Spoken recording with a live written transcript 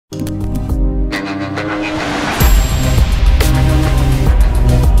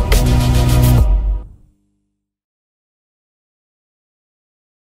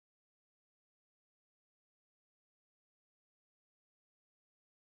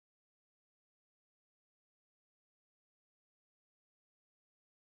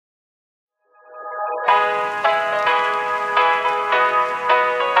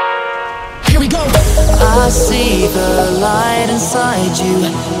see the light inside you,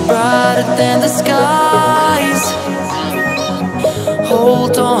 brighter than the skies.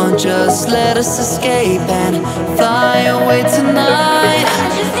 Hold on, just let us escape and fly away tonight.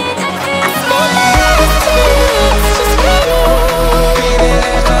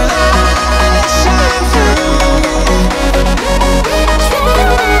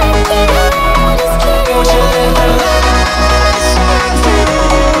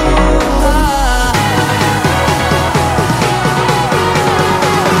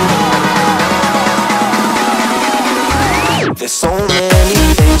 There's so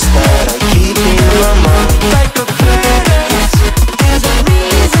many things that are keeping my mind like a past. There's a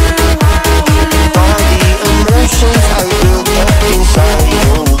reason why we live. All the emotions I built up inside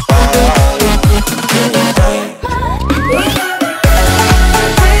you.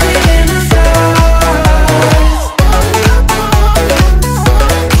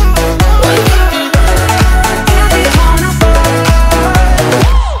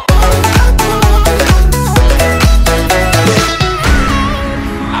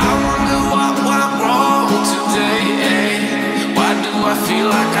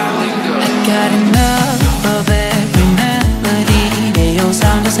 Got enough of every melody, they all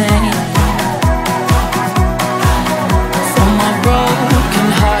sound the same. From my broken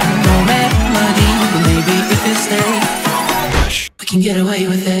heart, no remedy, but maybe if you stay, we can get away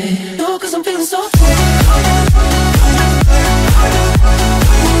with it. No, 'cause I'm feeling so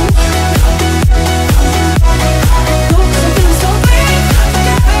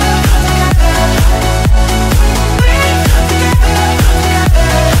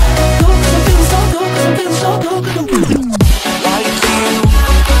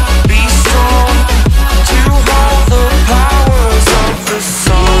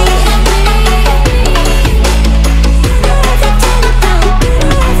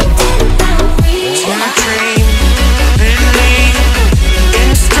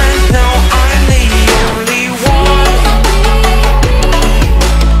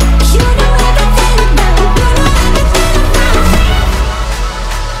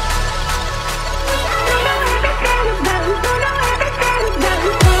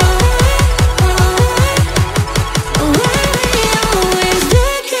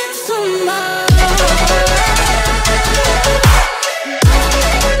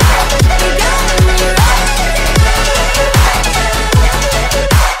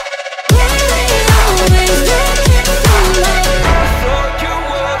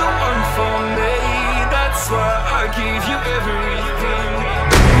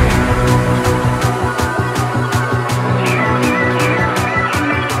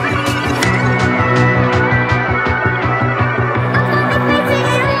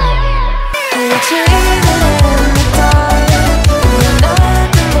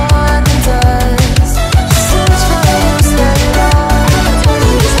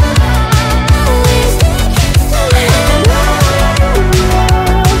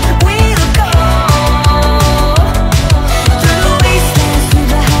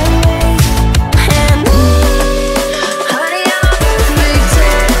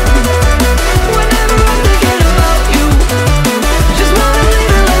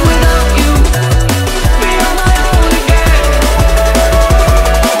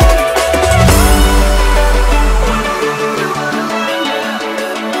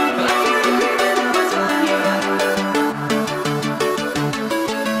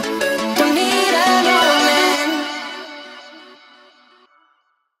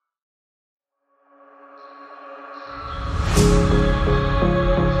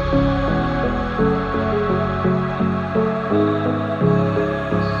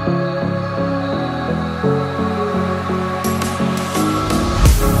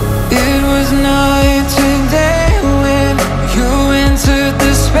night today when you entered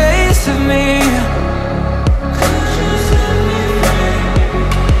the space of me.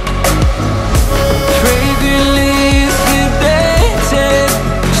 Fragrantly sedated,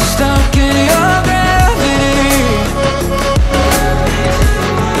 stuck in your gravity.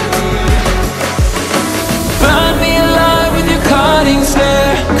 Burn me alive with your cutting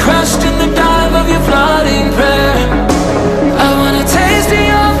stare, crushed in the dive of your flooding prayer. I wanna taste of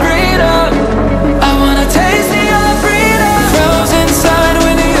your freedom, I wanna taste of your freedom. Frozen inside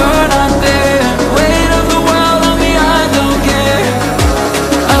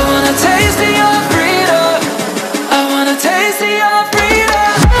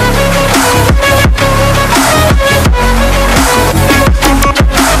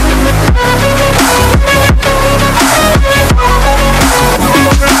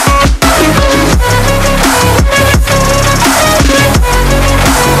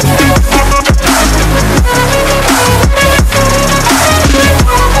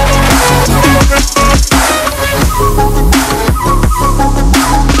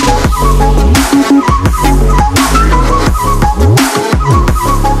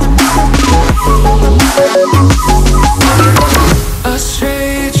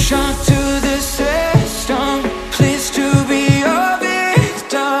shock to the system. Pleased to be your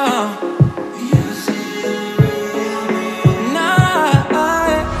victim. Now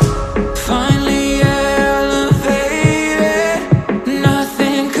I finally elevated.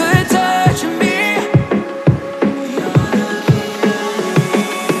 Nothing could touch me.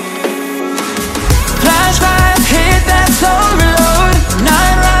 Flashlights hit that slow reload.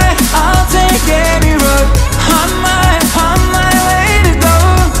 Night ride, I'll take any road. On my way to go,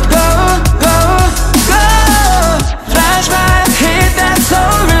 go, go, go. Flashlights hit that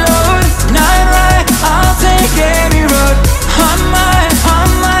slow reload. Night ride, I'll take any road. On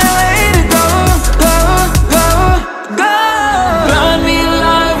my way to go, go, go, go. Burn me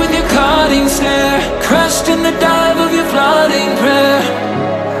alive with your cutting stare. Crushed in the dive of your flooding prayer.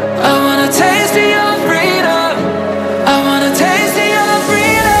 I wanna taste of your freedom. I wanna taste of your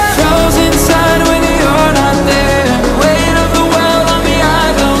freedom. Froze inside when you're not there. Weight of the world on me, I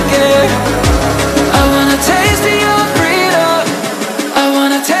don't care. I wanna taste of your freedom. I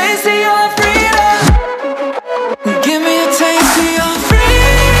wanna taste of your freedom. Give me a taste of your freedom.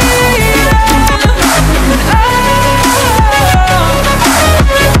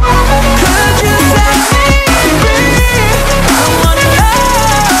 Could you set me free? I wanna know.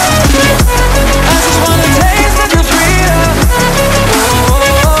 I just wanna taste of your freedom. I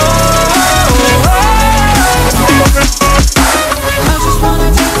just wanna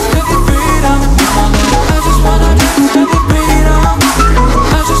taste of your freedom. I just wanna taste of your freedom.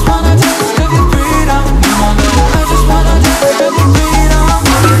 I just wanna taste of your freedom. I just wanna taste of your freedom.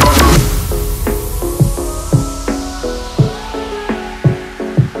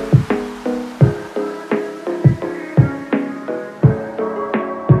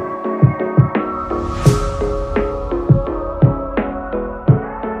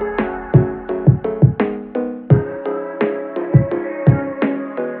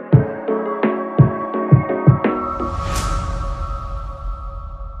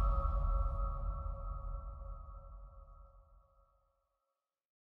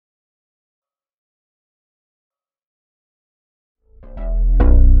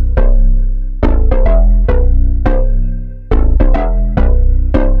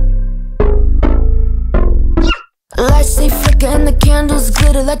 Lights they flicker and the candles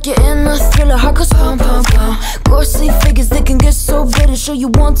glitter like you're in a thriller. Heart goes pound, pound, pound. Ghostly figures, they can get so bitter. Sure you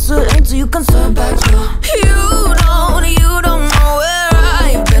want to enter, you can turn back now. You don't know where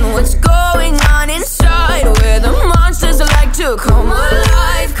I've been. What's going on inside? Where the monsters like to come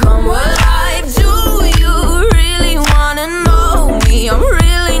alive, come alive. Do you really wanna know me? I'm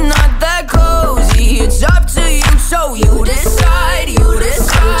really not that cozy. It's up to you, so you decide, you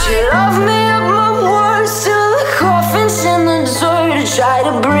decide. Would you love me up my words till the coffin's in the dirt? Try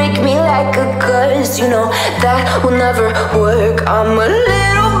to break me like a curse, you know that will never work. I'm a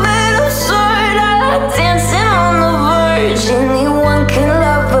little bit absurd. I like dancing on the verge. Anyone can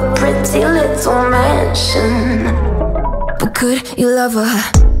love a pretty little mansion, but could you love a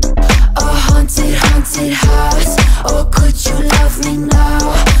haunted, haunted house? Or could you love me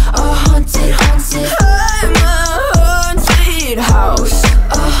now? A haunted, haunted, I'm a haunted house.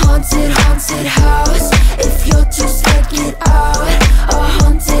 A haunted, haunted house. If you're too scared, get out. A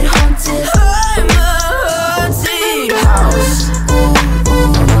haunted, haunted, I'm a haunted house.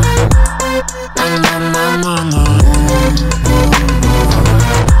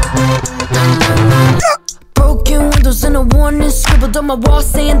 Broken windows and a warning scribbled on my wall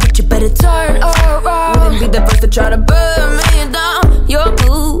saying that you better turn around. Wouldn't be the first to try to burn me down. You're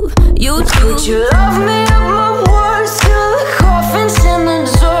blue, you too. Would you love me up my words till the coffin's in the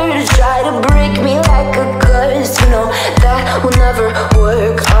dirt? Try to break me like a curse, you know that will never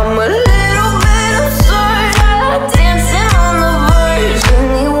work. I'm a little bit absurd. I like dancing on the verge.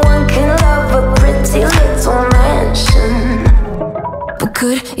 Anyone can love a pretty little mansion, but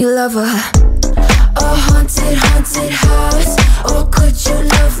could you love a haunted, haunted house? Or could you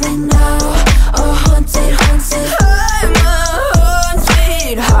love me now? A haunted, haunted, I'm a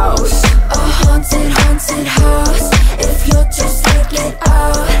haunted house. A haunted, haunted house. If you're too scared, get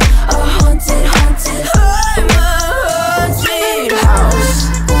out. A haunted, haunted, I'm a haunted house.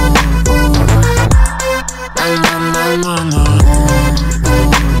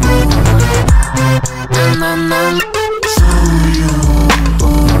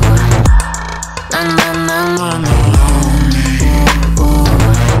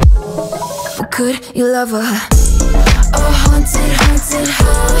 Could you love a haunted, haunted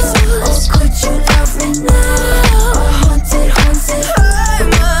house? Or could you love me now? A haunted, haunted,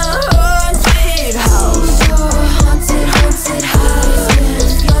 I'm a haunted house. A haunted, haunted house.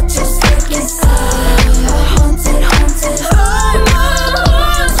 If you're too scared, get out. A haunted, haunted, I'm a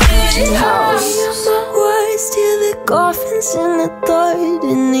haunted chasing the thought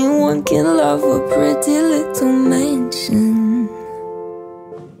anyone can love a pretty little mansion.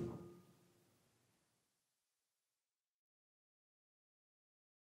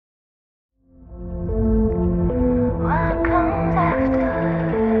 What comes after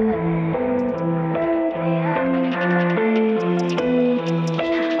the afterlife?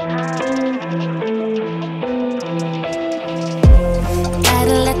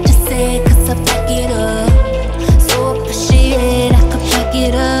 Gotta let you say, 'cause I back it up. So appreciate I could pack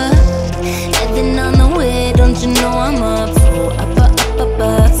it up. Heading on the way, don't you know I'm up? So up,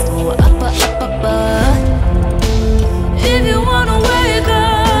 so up. If you wanna wake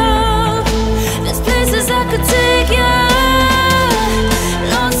up, there's places I could take you.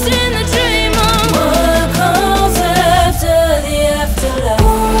 Lost in the dream of what comes after the afterlife.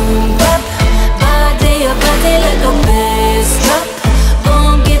 Boom, bap, body like a bass drop.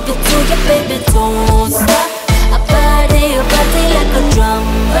 Gon' give it to you, baby, don't stop. A body like a drum.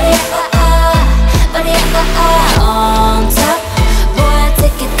 Body on top. Boy,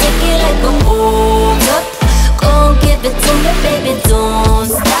 take it like a hold up. Gon' give it to me, baby, don't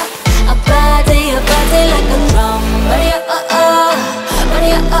stop. A body like a drum. Body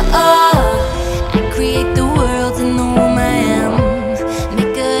I create the world in the womb I am.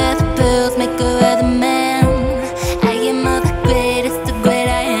 Make her have the pills, make her have the man. I am of the greatest, the great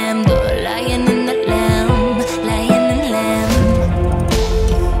I am. The lion and the lamb, lion and lamb.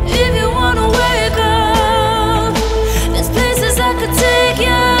 If you wanna wake up, there's places I could take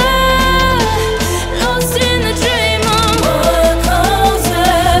you. Lost in the dream of what comes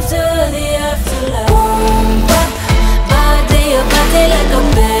after the afterlife. Boom, bap, body like a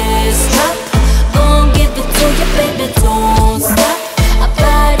bass drop. Gon' give it to you, baby, don't stop. A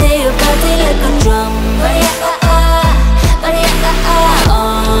body like a drum. Body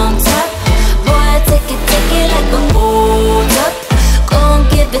on top. Boy, take it like a hold up. Gon'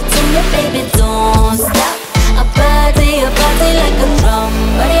 give it to me, baby, don't stop. A body like a drum.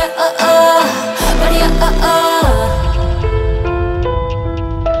 Body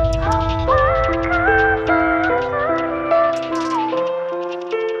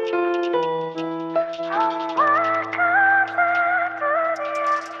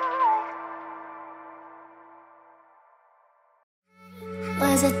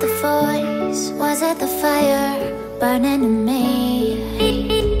Was it the voice? Was it the fire burning in me?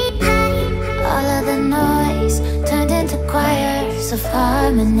 All of the noise turned into choirs of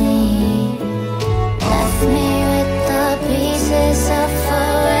harmony. Left me with the pieces of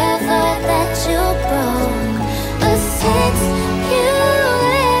forever that you broke. But since you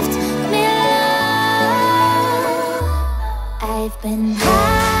left me alone, I've been